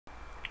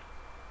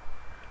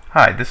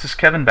Hi, this is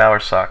Kevin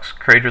Bowersox,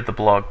 creator of the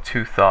blog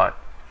 2Thought.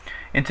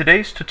 In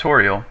today's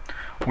tutorial,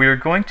 we are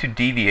going to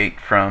deviate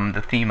from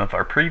the theme of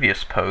our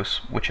previous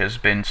posts, which has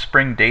been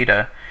Spring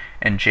Data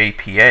and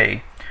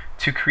JPA,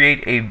 to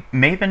create a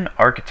Maven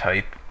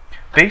archetype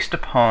based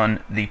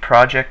upon the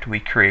project we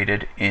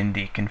created in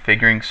the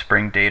Configuring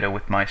Spring Data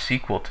with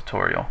MySql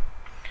tutorial.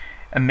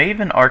 A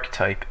Maven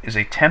archetype is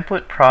a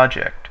template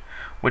project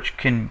which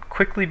can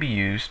quickly be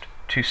used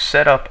to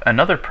set up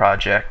another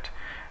project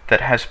that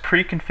has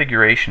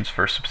pre-configurations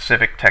for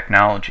specific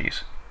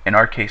technologies, in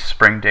our case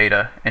Spring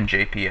Data and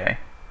JPA.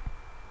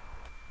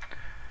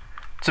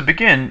 To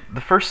begin,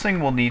 the first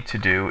thing we'll need to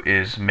do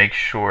is make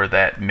sure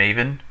that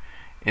Maven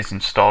is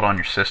installed on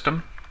your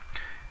system,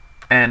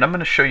 and I'm going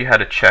to show you how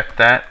to check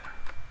that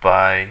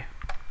by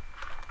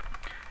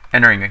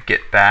entering a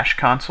git bash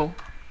console.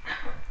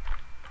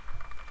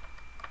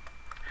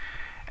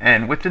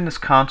 And within this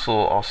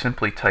console I'll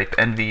simply type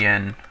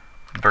nvn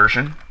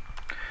version,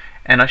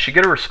 and I should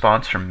get a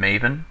response from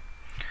Maven.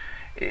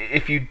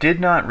 If you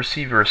did not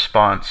receive a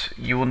response,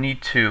 you will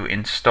need to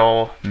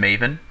install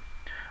Maven.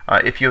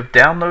 If you have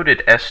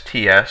downloaded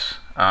STS,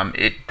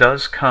 it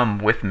does come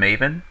with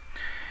Maven,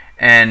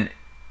 and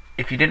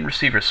if you didn't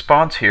receive a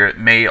response here, it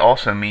may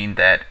also mean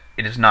that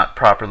it is not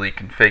properly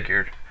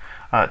configured.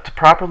 To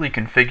properly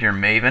configure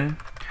Maven,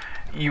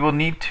 you will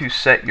need to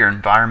set your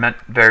environment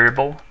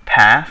variable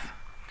path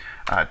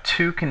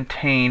to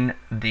contain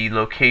the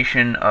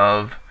location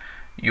of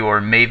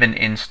your Maven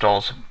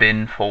installs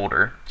bin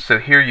folder. So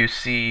here you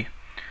see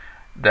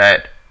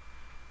that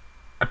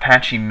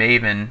Apache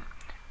Maven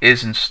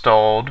is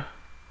installed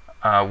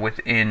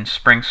within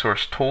Spring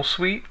Source Tool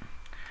Suite,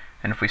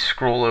 and if we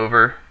scroll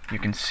over, you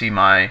can see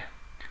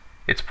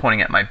it's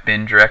pointing at my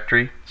bin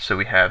directory. So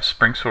we have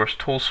Spring Source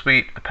Tool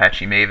Suite,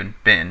 Apache Maven,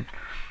 bin.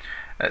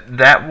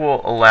 That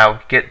will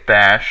allow git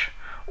bash,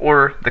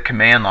 or the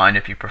command line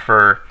if you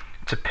prefer,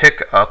 to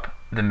pick up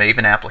the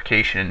Maven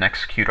application and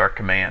execute our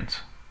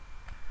commands.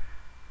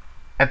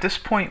 At this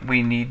point,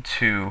 we need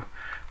to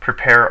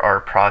prepare our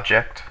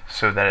project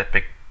so that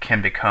it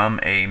can become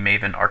a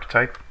Maven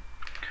archetype.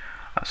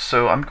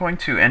 So I'm going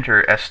to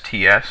enter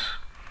STS,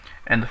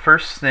 and the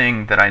first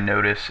thing that I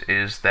notice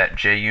is that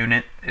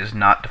JUnit is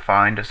not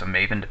defined as a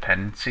Maven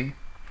dependency.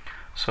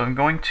 So I'm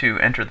going to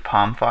enter the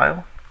POM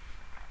file,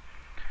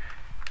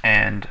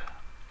 and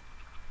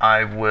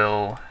I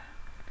will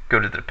go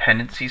to the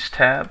Dependencies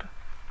tab,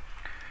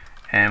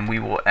 and we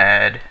will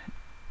add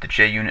the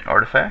JUnit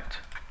artifact.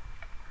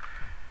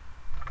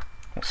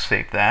 We'll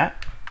save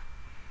that.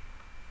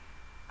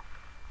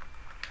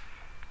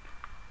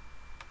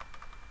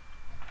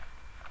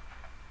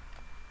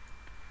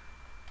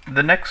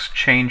 The next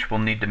change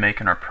we'll need to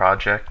make in our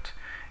project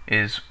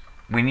is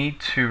we need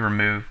to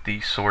remove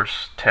the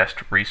source test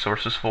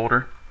resources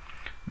folder.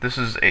 This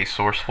is a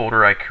source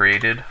folder I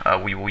created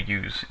we will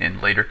use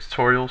in later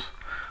tutorials,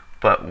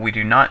 but we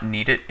do not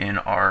need it in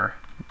our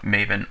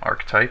Maven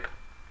archetype.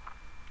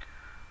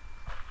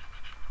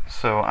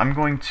 So I'm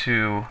going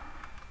to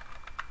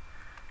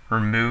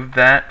remove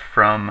that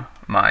from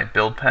my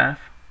build path.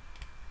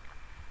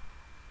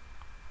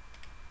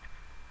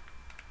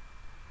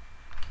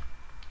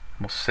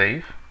 We'll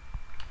save.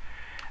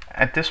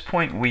 At this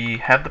point we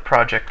have the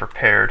project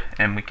prepared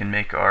and we can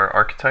make our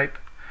archetype.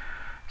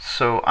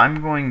 So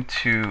I'm going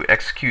to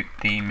execute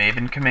the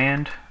Maven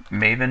command,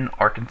 Maven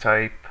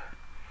archetype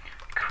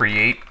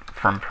create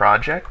from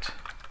project,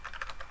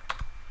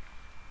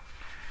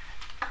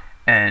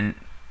 and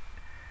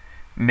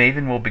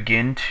Maven will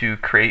begin to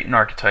create an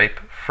archetype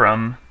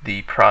from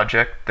the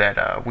project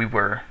that we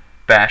were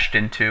bashed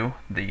into,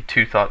 the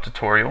 2Thought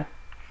tutorial.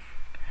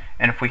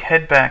 And if we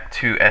head back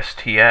to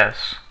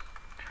STS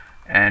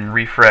and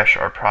refresh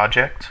our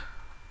project,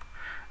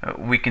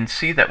 we can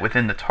see that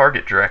within the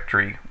target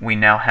directory we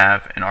now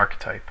have an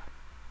archetype.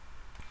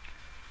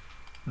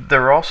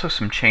 There are also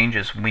some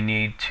changes we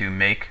need to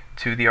make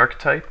to the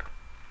archetype.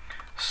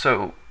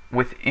 So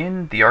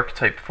within the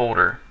archetype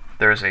folder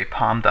there is a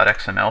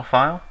pom.xml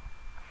file.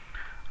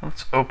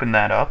 Let's open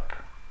that up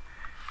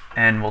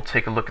and we'll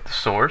take a look at the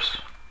source,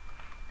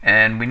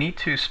 and we need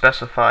to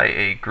specify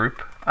a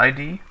group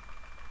ID.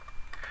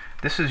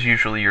 This is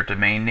usually your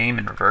domain name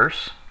in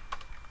reverse.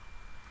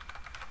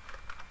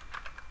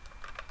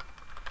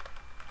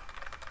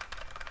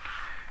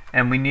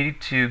 And we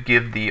need to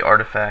give the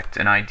artifact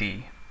an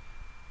ID.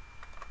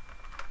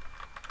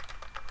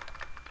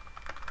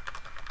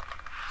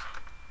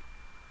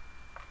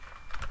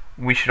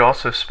 We should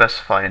also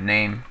specify a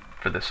name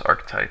for this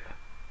archetype.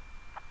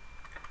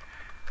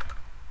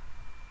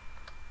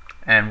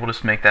 And we'll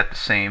just make that the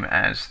same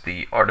as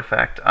the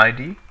artifact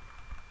ID.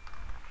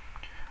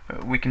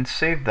 We can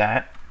save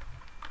that,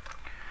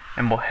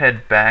 and we'll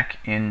head back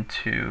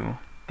into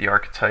the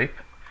archetype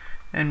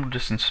and we'll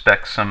just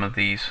inspect some of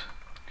these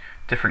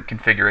different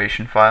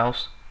configuration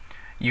files.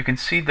 You can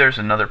see there's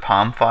another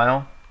POM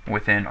file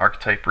within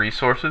archetype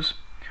resources.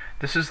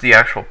 This is the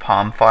actual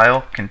POM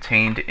file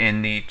contained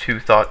in the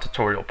 2Thought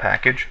tutorial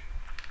package.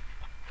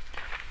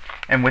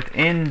 And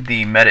within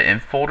the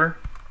meta.inf folder,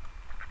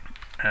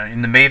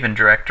 in the Maven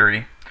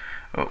directory,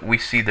 we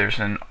see there's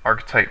an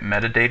archetype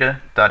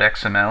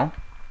metadata.xml.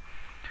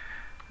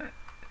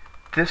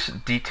 This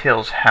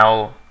details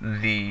how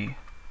the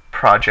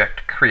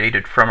project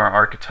created from our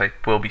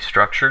archetype will be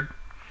structured.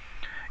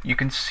 You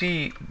can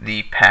see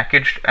the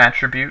packaged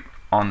attribute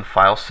on the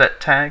file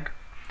set tag.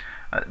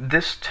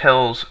 This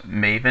tells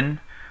Maven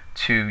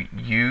to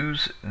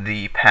use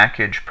the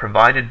package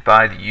provided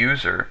by the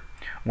user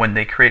when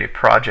they create a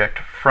project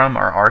from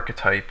our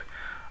archetype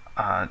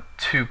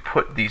to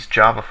put these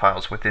Java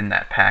files within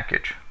that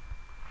package.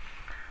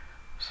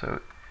 So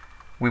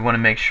we want to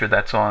make sure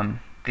that's on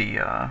the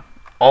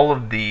all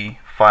of the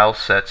file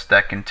sets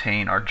that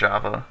contain our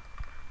Java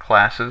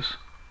classes.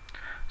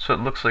 So it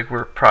looks like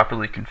we're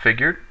properly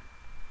configured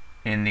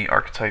in the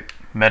archetype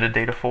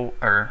metadata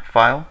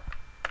file.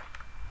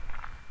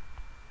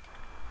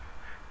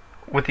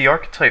 With the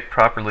archetype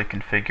properly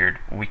configured,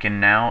 we can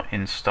now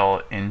install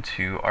it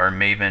into our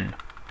Maven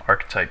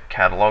Archetype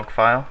catalog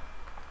file.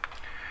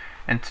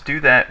 And to do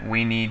that,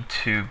 we need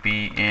to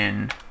be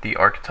in the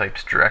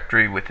archetypes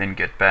directory within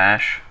git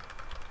bash.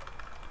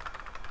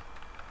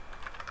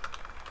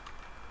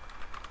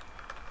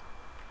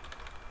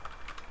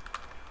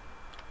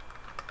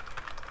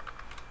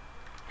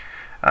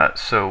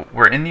 So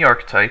we're in the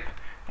archetype,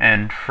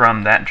 and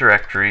from that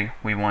directory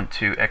we want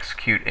to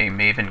execute a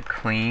maven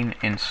clean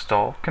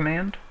install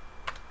command,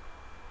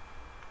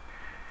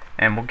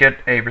 and we'll get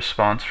a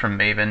response from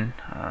Maven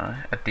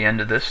at the end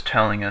of this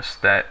telling us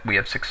that we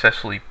have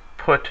successfully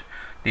put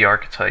the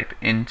archetype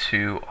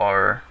into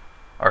our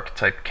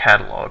archetype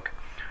catalog.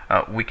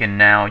 We can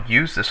now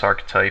use this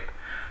archetype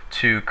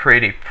to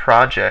create a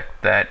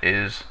project that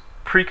is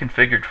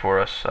pre-configured for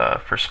us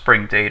for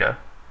Spring Data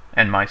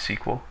and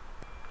MySql.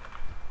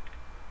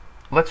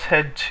 Let's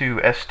head to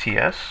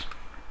STS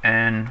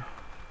and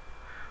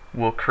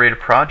we'll create a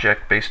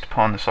project based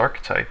upon this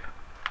archetype.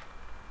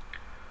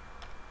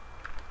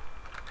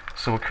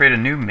 So we'll create a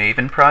new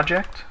Maven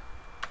project,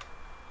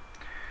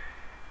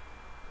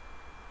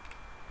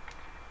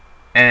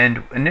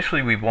 and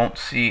initially we won't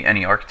see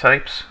any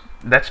archetypes.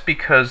 That's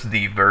because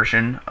the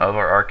version of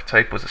our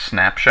archetype was a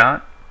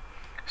snapshot.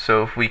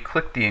 So if we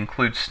click the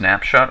include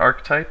snapshot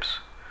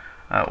archetypes,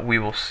 we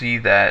will see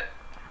that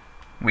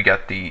we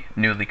got the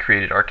newly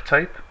created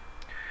archetype,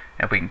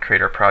 and we can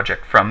create our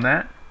project from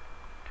that.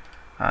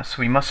 So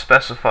we must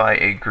specify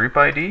a group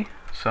ID.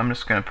 So I'm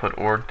just going to put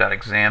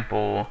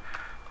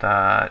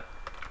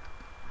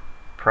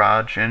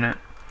org.example.proj in it,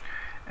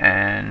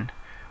 and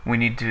we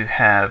need to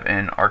have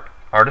an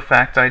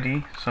artifact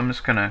ID. So I'm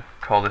just going to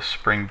call this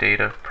Spring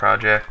Data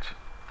project,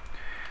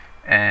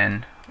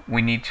 and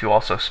we need to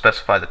also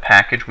specify the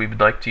package we would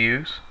like to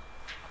use.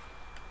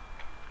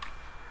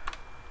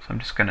 So I'm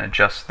just going to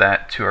adjust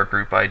that to our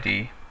group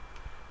ID.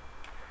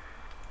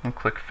 We'll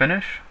click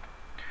Finish,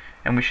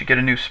 and we should get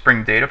a new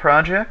Spring Data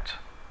project.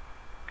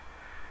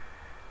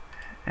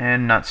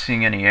 And not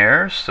seeing any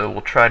errors, so we'll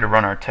try to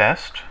run our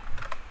test.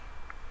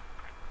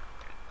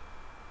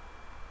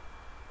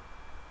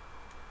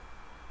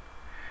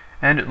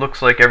 And it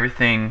looks like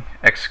everything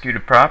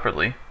executed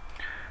properly.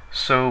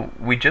 So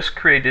we just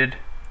created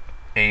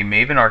a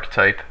Maven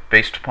archetype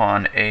based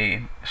upon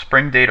a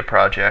Spring Data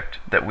project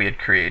that we had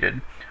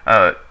created.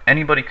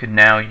 Anybody could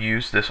now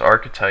use this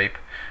archetype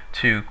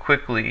to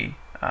quickly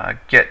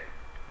get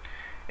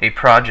a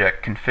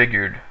project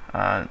configured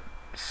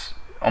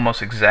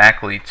almost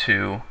exactly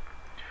to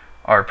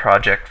our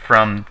project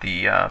from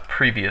the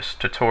previous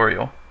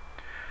tutorial.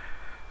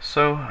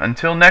 So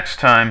until next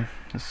time,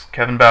 this is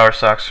Kevin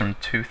Bowersox from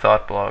 2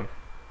 Thought Blog.